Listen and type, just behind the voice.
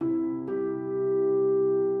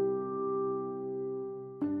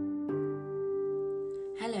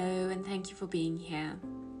thank you for being here.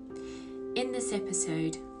 In this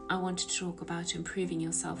episode, I want to talk about improving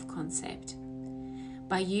your self-concept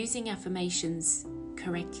by using affirmations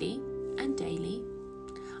correctly and daily,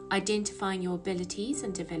 identifying your abilities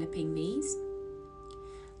and developing these,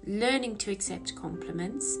 learning to accept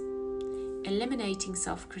compliments, eliminating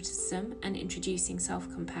self-criticism and introducing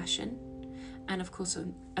self-compassion, and of course,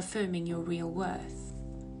 affirming your real worth.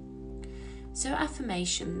 So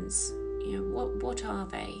affirmations, what are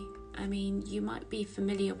they? I mean, you might be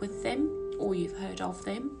familiar with them or you've heard of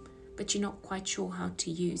them, but you're not quite sure how to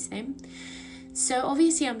use them. So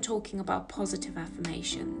obviously I'm talking about positive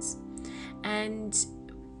affirmations. And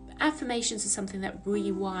affirmations are something that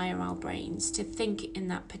rewire our brains to think in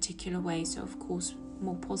that particular way. So of course,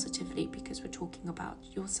 more positively, because we're talking about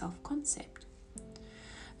your self-concept.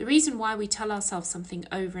 The reason why we tell ourselves something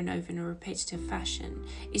over and over in a repetitive fashion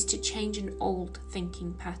is to change an old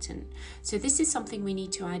thinking pattern. So this is something we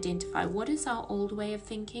need to identify. What is our old way of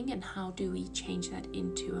thinking and how do we change that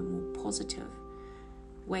into a more positive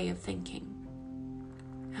way of thinking?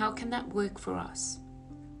 How can that work for us?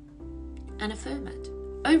 And affirm it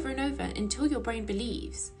over and over until your brain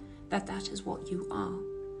believes that that is what you are.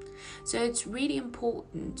 So it's really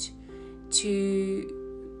important to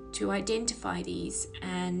identify these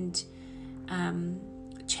and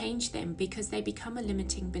change them, because they become a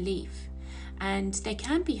limiting belief, and they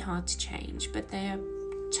can be hard to change, but they are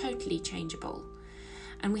totally changeable.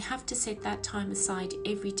 And we have to set that time aside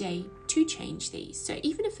every day to change these. So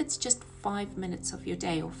even if it's just 5 minutes of your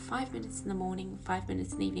day, or 5 minutes in the morning, 5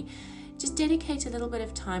 minutes in the evening, just dedicate a little bit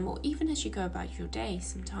of time. Or even as you go about your day,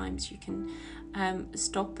 sometimes you can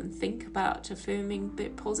stop and think about affirming a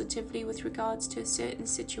bit positively with regards to a certain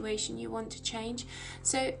situation you want to change.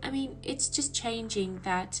 So, I mean, it's just changing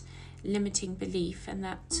that limiting belief and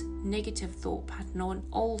that negative thought pattern or an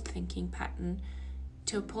old thinking pattern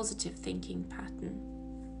to a positive thinking pattern.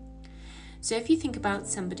 So if you think about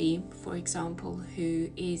somebody, for example,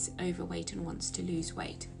 who is overweight and wants to lose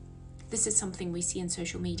weight, this is something we see in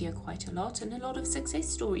social media quite a lot, and a lot of success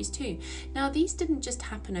stories too. Now, these didn't just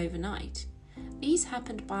happen overnight. These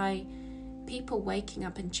happened by people waking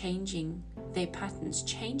up and changing their patterns,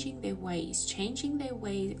 changing their ways, changing their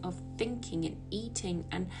way of thinking and eating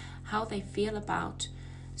and how they feel about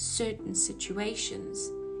certain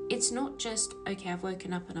situations. It's not just, okay, I've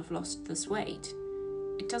woken up and I've lost this weight.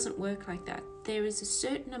 It doesn't work like that. There is a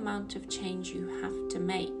certain amount of change you have to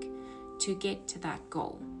make to get to that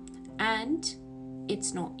goal. And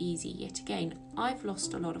it's not easy. Yet again, I've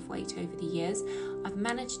lost a lot of weight over the years. I've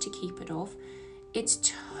managed to keep it off.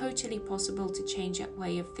 It's totally possible to change that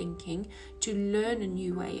way of thinking, to learn a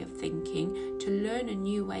new way of thinking, to learn a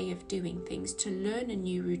new way of doing things, to learn a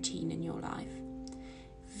new routine in your life.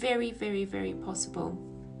 Very, very, very possible.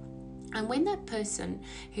 And when that person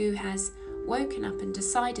who has woken up and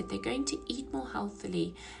decided they're going to eat more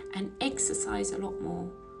healthily and exercise a lot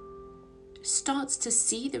more starts to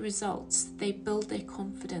see the results, they build their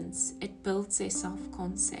confidence, it builds their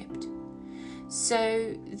self-concept.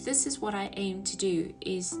 So this is what I aim to do,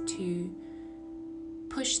 is to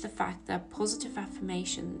push the fact that positive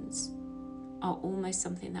affirmations are almost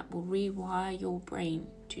something that will rewire your brain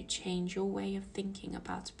to change your way of thinking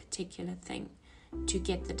about a particular thing, to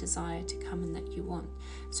get the desire to come in that you want.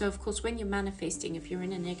 So of course, when you're manifesting, if you're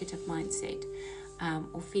in a negative mindset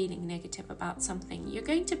or feeling negative about something, you're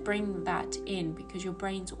going to bring that in because your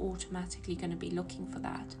brain's automatically going to be looking for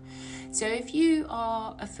that. So if you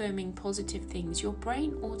are affirming positive things, your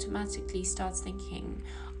brain automatically starts thinking,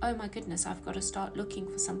 oh my goodness, I've got to start looking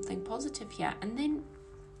for something positive here. And then,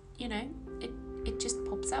 it just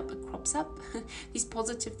pops up, it crops up. These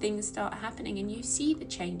positive things start happening and you see the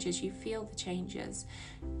changes, you feel the changes.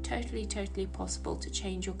 Totally, totally possible to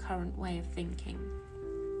change your current way of thinking.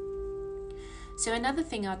 So another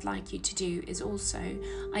thing I'd like you to do is also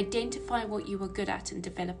identify what you are good at and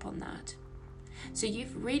develop on that. So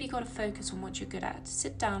you've really got to focus on what you're good at.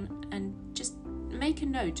 Sit down and just make a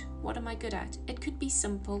note. What am I good at? It could be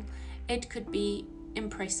simple. It could be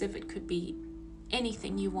impressive. It could be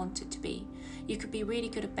anything you want it to be. You could be really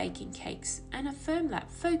good at baking cakes, and affirm that,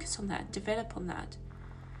 focus on that, develop on that.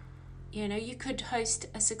 You could host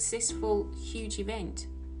a successful, huge event.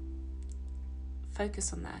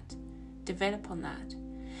 Focus on that, develop on that.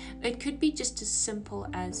 It could be just as simple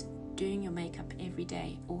as doing your makeup every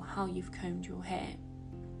day, or how you've combed your hair.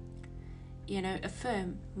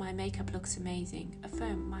 Affirm, my makeup looks amazing.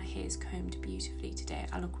 Affirm, my hair's combed beautifully today.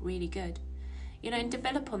 I look really good. And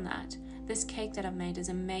develop on that. This cake that I've made is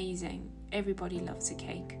amazing. Everybody loves a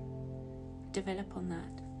cake. Develop on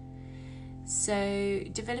that. So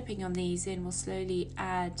developing on these then will slowly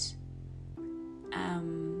add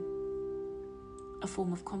a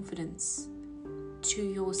form of confidence to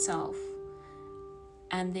yourself.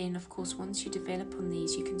 And then, of course, once you develop on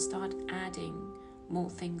these, you can start adding more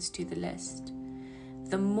things to the list.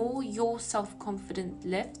 The more your self-confidence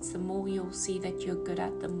lifts, the more you'll see that you're good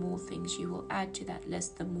at, the more things you will add to that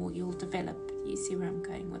list, the more you'll develop. You see where I'm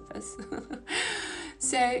going with this?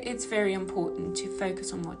 So it's very important to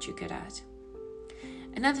focus on what you're good at.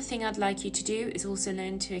 Another thing I'd like you to do is also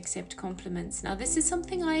learn to accept compliments. Now, this is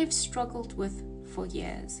something I have struggled with for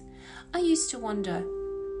years. I used to wonder,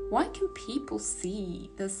 why can people see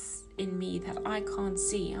this in me that I can't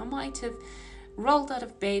see? I might have rolled out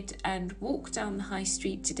of bed and walked down the high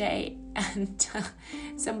street today and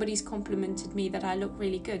somebody's complimented me that I look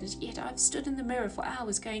really good. Yet I've stood in the mirror for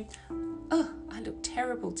hours going, oh, I look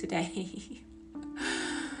terrible today.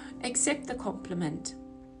 Accept the compliment.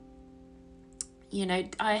 You know,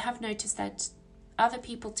 I have noticed that other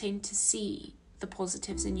people tend to see the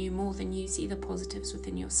positives in you more than you see the positives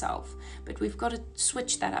within yourself. But we've got to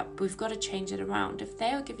switch that up. We've got to change it around. If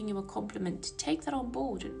they are giving you a compliment, take that on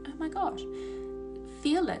board and, oh my gosh,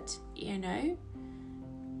 feel it, you know,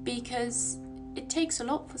 because it takes a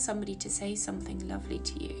lot for somebody to say something lovely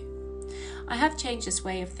to you. I have changed this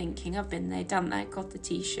way of thinking. I've been there, done that, got the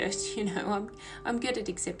t-shirt, you know, I'm good at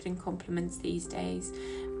accepting compliments these days.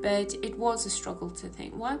 But it was a struggle to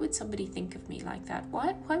think, why would somebody think of me like that?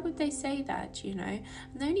 Why would they say that, you know? And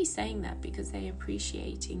they're only saying that because they're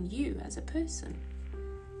appreciating you as a person.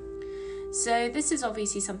 So this is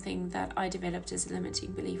obviously something that I developed as a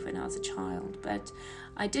limiting belief when I was a child. But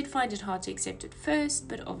I did find it hard to accept at first,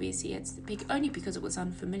 but obviously it's only because it was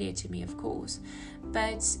unfamiliar to me, of course.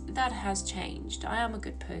 But that has changed. I am a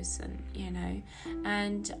good person, you know,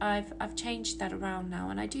 and I've changed that around now,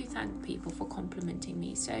 and I do thank people for complimenting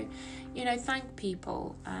me. So, you know, thank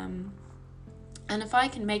people. And if I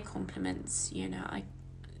can make compliments, you know,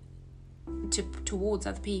 towards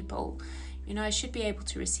other people, you know, I should be able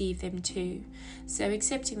to receive them too. So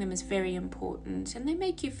accepting them is very important, and they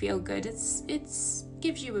make you feel good. It's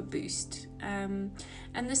gives you a boost, and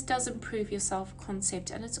this does improve your self-concept,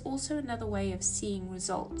 and it's also another way of seeing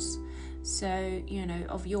results. So, you know,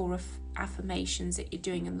 of your affirmations that you're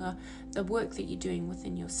doing and the work that you're doing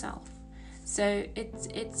within yourself. So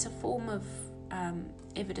it's a form of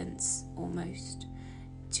evidence almost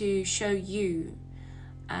to show you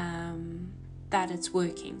that it's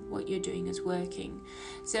working, what you're doing is working.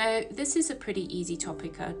 So this is a pretty easy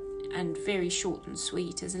topic and very short and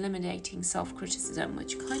sweet, as eliminating self-criticism,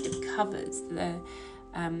 which kind of covers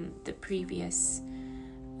the previous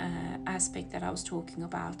aspect that I was talking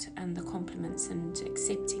about, and the compliments and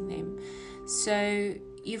accepting them. So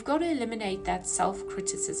you've got to eliminate that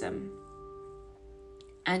self-criticism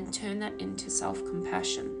and turn that into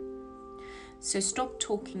self-compassion. So stop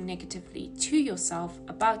talking negatively to yourself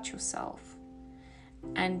about yourself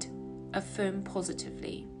and affirm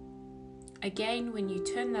positively. Again, when you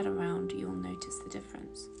turn that around, you'll notice the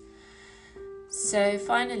difference. So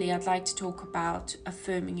finally, I'd like to talk about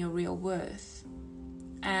affirming your real worth.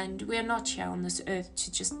 And we're not here on this earth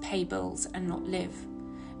to just pay bills and not live.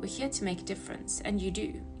 We're here to make a difference, and you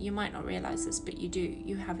do. You might not realize this, but you do.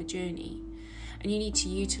 You have a journey, and you need to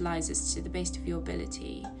utilize this to the best of your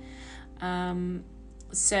ability.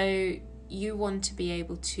 So you want to be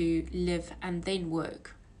able to live and then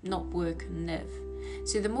work, not work and live.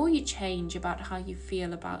 So the more you change about how you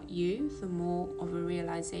feel about you, the more of a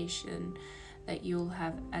realization that you'll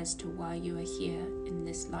have as to why you are here in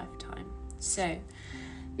this lifetime. So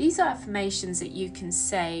these are affirmations that you can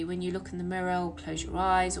say when you look in the mirror, or close your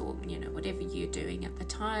eyes, or, you know, whatever you're doing at the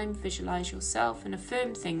time. Visualize yourself and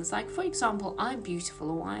affirm things like, for example, I'm beautiful,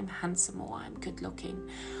 or I'm handsome, or I'm good looking.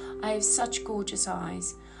 I have such gorgeous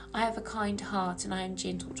eyes. I have a kind heart, and I am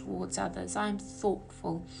gentle towards others. I am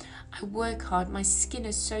thoughtful. I work hard. My skin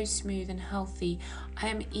is so smooth and healthy. I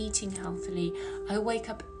am eating healthily. I wake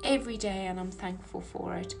up every day and I'm thankful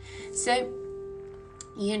for it. So,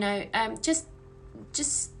 you know,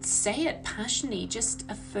 just say it passionately. Just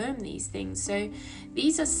affirm these things. So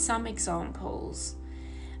these are some examples.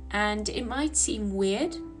 And it might seem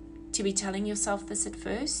weird to be telling yourself this at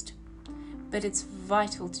first, but it's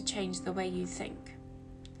vital to change the way you think.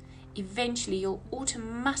 Eventually, you'll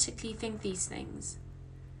automatically think these things,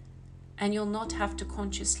 and you'll not have to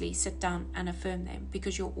consciously sit down and affirm them,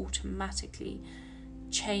 because you'll automatically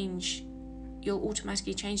change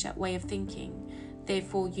that way of thinking.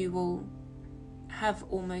 Therefore, you will have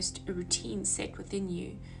almost a routine set within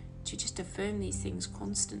you to just affirm these things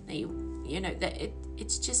constantly. You know, that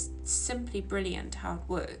it's just simply brilliant how it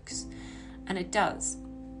works, and it does.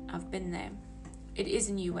 I've been there. It is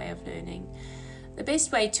a new way of learning. The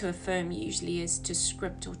best way to affirm usually is to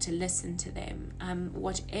script or to listen to them,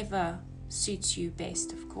 whatever suits you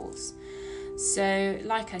best, of course. So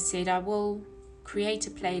like I said, I will create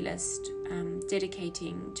a playlist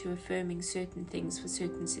dedicating to affirming certain things for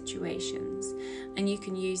certain situations, and you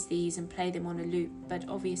can use these and play them on a loop. But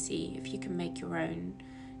obviously, if you can make your own,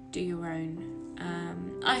 do your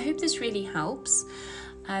own. I hope this really helps.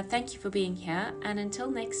 Thank you for being here, and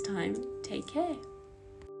until next time, take care.